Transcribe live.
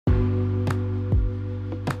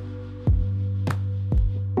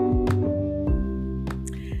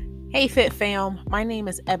Hey Fit Fam, my name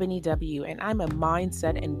is Ebony W. and I'm a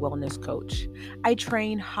mindset and wellness coach. I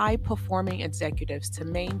train high performing executives to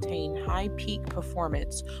maintain high peak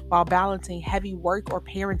performance while balancing heavy work or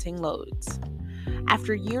parenting loads.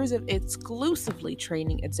 After years of exclusively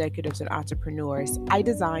training executives and entrepreneurs, I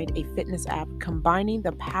designed a fitness app combining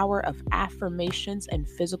the power of affirmations and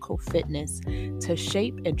physical fitness to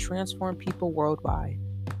shape and transform people worldwide.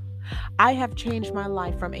 I have changed my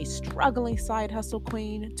life from a struggling side hustle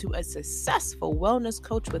queen to a successful wellness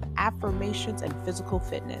coach with affirmations and physical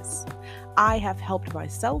fitness. I have helped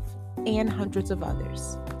myself and hundreds of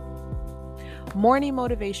others. Morning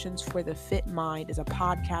Motivations for the Fit Mind is a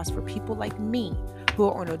podcast for people like me who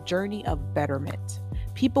are on a journey of betterment.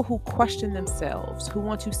 People who question themselves, who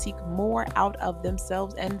want to seek more out of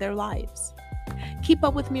themselves and their lives. Keep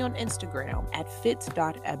up with me on Instagram at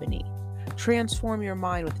fit.ebony. Transform your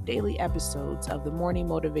mind with daily episodes of the Morning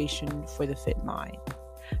Motivation for the Fit Mind.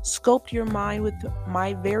 Sculpt your mind with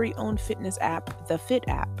my very own fitness app, the Fit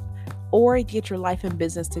app, or get your life and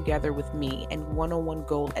business together with me and one-on-one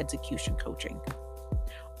goal execution coaching.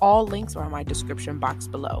 All links are in my description box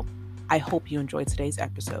below. I hope you enjoyed today's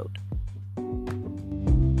episode.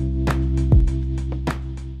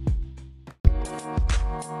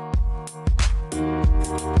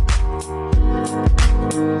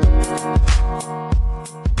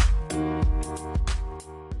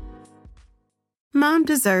 Mom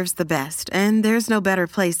deserves the best, and there's no better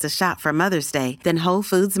place to shop for Mother's Day than Whole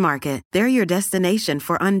Foods Market. They're your destination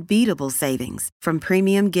for unbeatable savings, from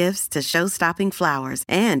premium gifts to show-stopping flowers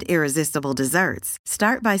and irresistible desserts.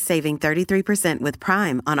 Start by saving 33% with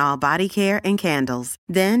Prime on all body care and candles.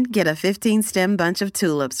 Then get a 15-stem bunch of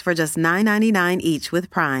tulips for just $9.99 each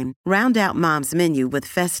with Prime. Round out Mom's menu with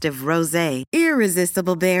festive rosé,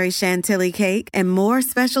 irresistible berry chantilly cake, and more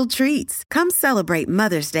special treats. Come celebrate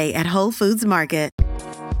Mother's Day at Whole Foods Market.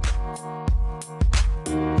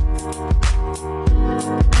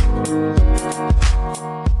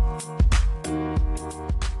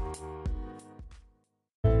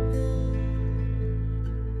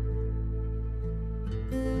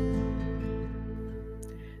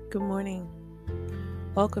 Good morning.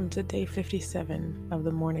 Welcome to day 57 of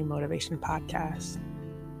the Morning Motivation Podcast.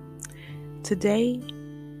 Today,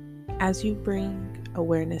 as you bring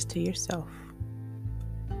awareness to yourself,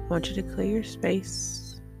 I want you to clear your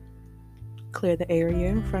space, clear the area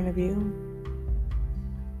in front of you,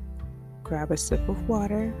 grab a sip of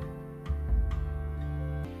water,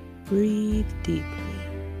 breathe deeply.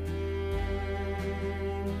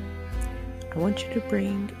 I want you to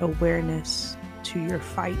bring awareness to your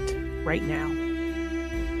fight right now.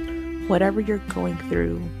 Whatever you're going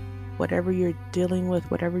through, whatever you're dealing with,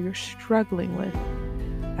 whatever you're struggling with,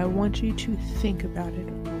 I want you to think about it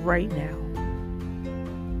right now.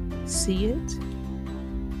 See it,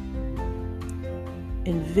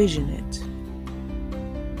 envision it.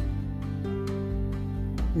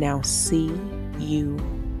 Now see you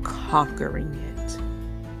conquering it.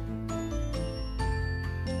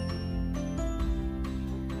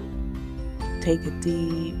 Take a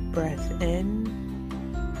deep breath in,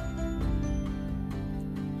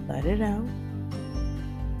 let it out,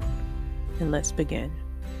 and let's begin.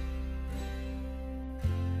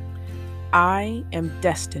 I am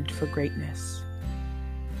destined for greatness.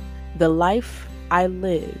 The life I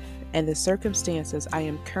live and the circumstances I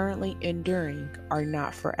am currently enduring are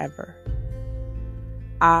not forever.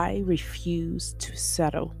 I refuse to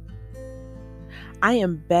settle. I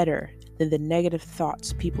am better than the negative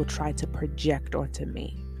thoughts people try to project onto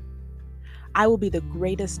me. I will be the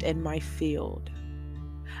greatest in my field.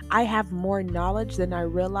 I have more knowledge than I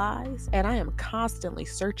realize, and I am constantly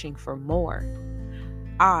searching for more.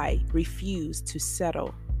 I refuse to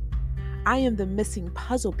settle. I am the missing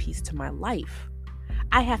puzzle piece to my life.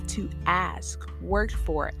 I have to ask, work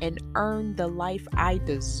for, and earn the life I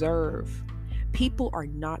deserve. People are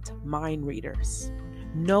not mind readers.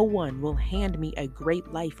 No one will hand me a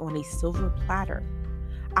great life on a silver platter.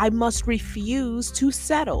 I must refuse to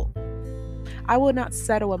settle. I will not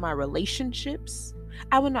settle in my relationships.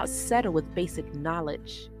 I will not settle with basic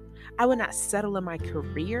knowledge. I will not settle in my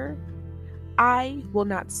career. I will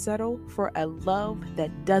not settle for a love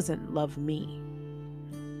that doesn't love me.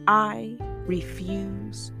 I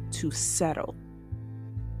refuse to settle.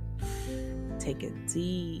 Take a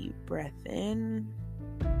deep breath in.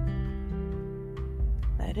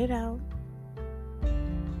 Let it out.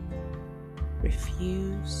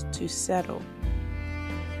 Refuse to settle.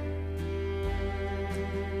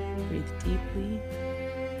 Breathe deeply.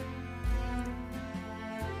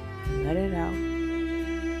 Let it out.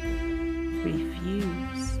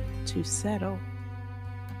 Refuse to settle.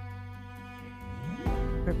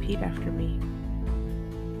 Repeat after me.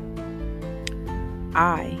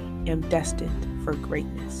 I am destined for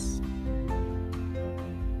greatness.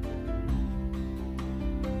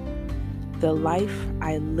 The life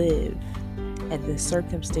I live and the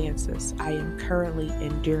circumstances I am currently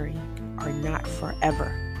enduring are not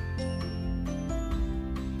forever.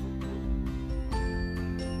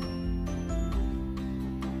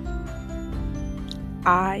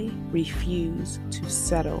 I refuse to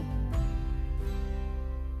settle.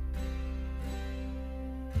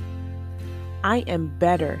 I am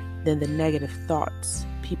better than the negative thoughts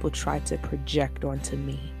people try to project onto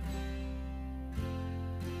me.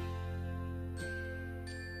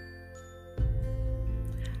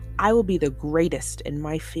 I will be the greatest in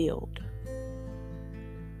my field.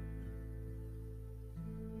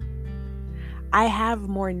 I have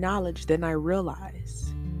more knowledge than I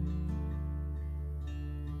realize.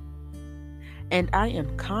 And I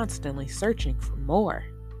am constantly searching for more.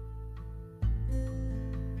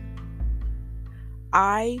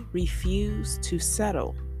 I refuse to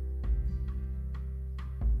settle.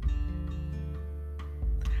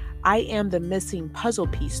 I am the missing puzzle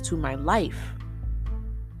piece to my life.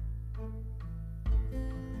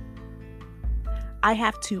 I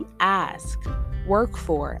have to ask, work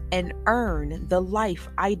for, and earn the life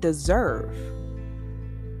I deserve.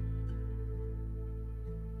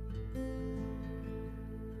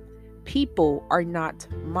 People are not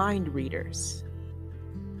mind readers.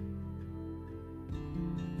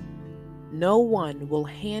 No one will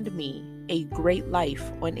hand me a great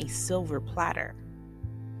life on a silver platter.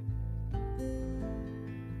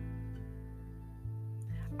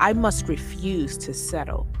 I must refuse to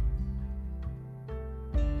settle.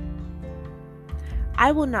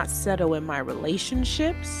 I will not settle in my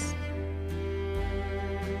relationships.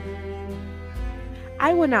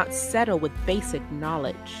 I will not settle with basic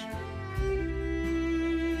knowledge.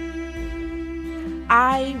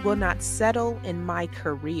 I will not settle in my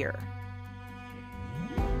career.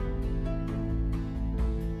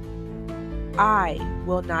 I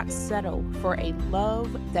will not settle for a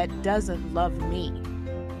love that doesn't love me.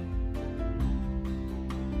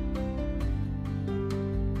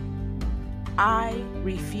 I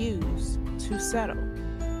refuse to settle.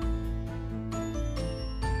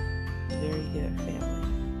 Very good, family.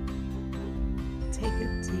 Take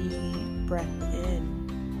a deep breath in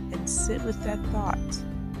and sit with that thought.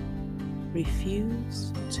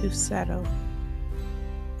 Refuse to settle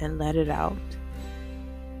and let it out.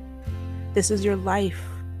 This is your life.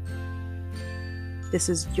 This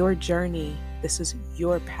is your journey. This is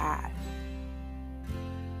your path.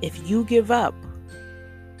 If you give up,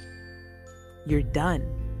 you're done.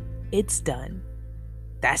 It's done.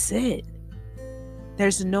 That's it.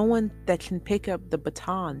 There's no one that can pick up the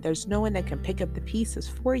baton. There's no one that can pick up the pieces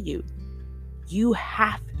for you. You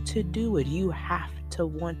have to do it. You have to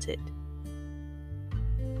want it.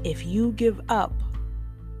 If you give up,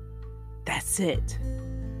 that's it.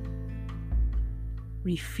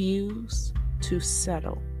 Refuse to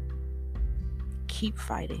settle. Keep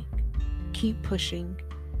fighting. Keep pushing.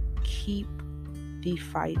 Keep the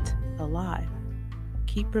fight alive.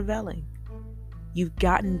 Keep prevailing. You've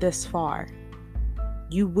gotten this far.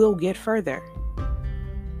 You will get further.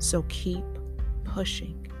 So keep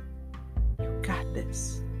pushing. You got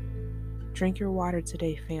this. Drink your water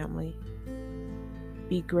today, family.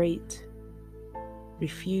 Be great.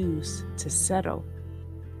 Refuse to settle.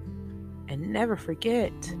 And never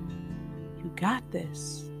forget, you got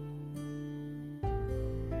this.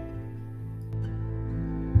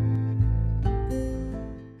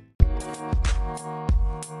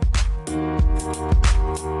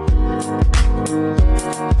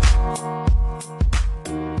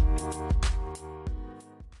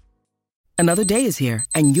 Another day is here,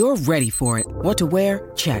 and you're ready for it. What to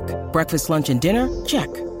wear? Check. Breakfast, lunch, and dinner?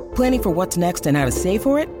 Check. Planning for what's next and how to save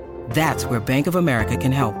for it? That's where Bank of America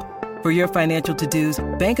can help. For your financial to-dos,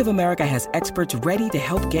 Bank of America has experts ready to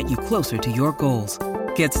help get you closer to your goals.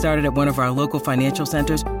 Get started at one of our local financial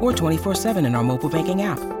centers or 24/7 in our mobile banking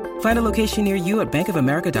app. Find a location near you at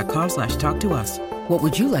bankofamerica.com/talktous. What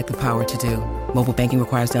would you like the power to do? Mobile banking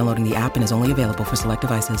requires downloading the app and is only available for select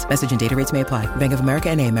devices. Message and data rates may apply. Bank of America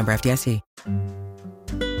N.A., member FDIC.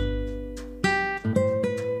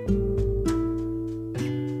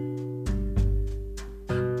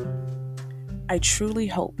 I truly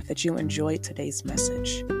hope that you enjoyed today's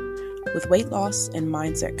message. With weight loss and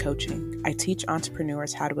mindset coaching, I teach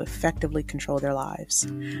entrepreneurs how to effectively control their lives.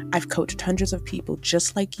 I've coached hundreds of people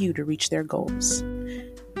just like you to reach their goals.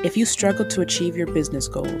 If you struggle to achieve your business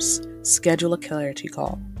goals, schedule a clarity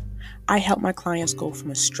call. I help my clients go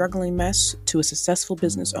from a struggling mess to a successful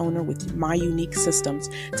business owner with my unique systems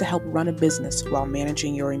to help run a business while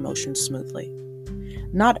managing your emotions smoothly.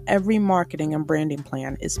 Not every marketing and branding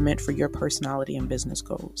plan is meant for your personality and business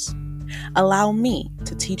goals. Allow me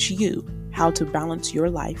to teach you how to balance your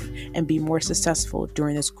life and be more successful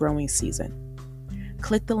during this growing season.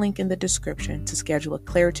 Click the link in the description to schedule a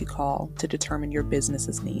clarity call to determine your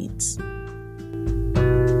business's needs.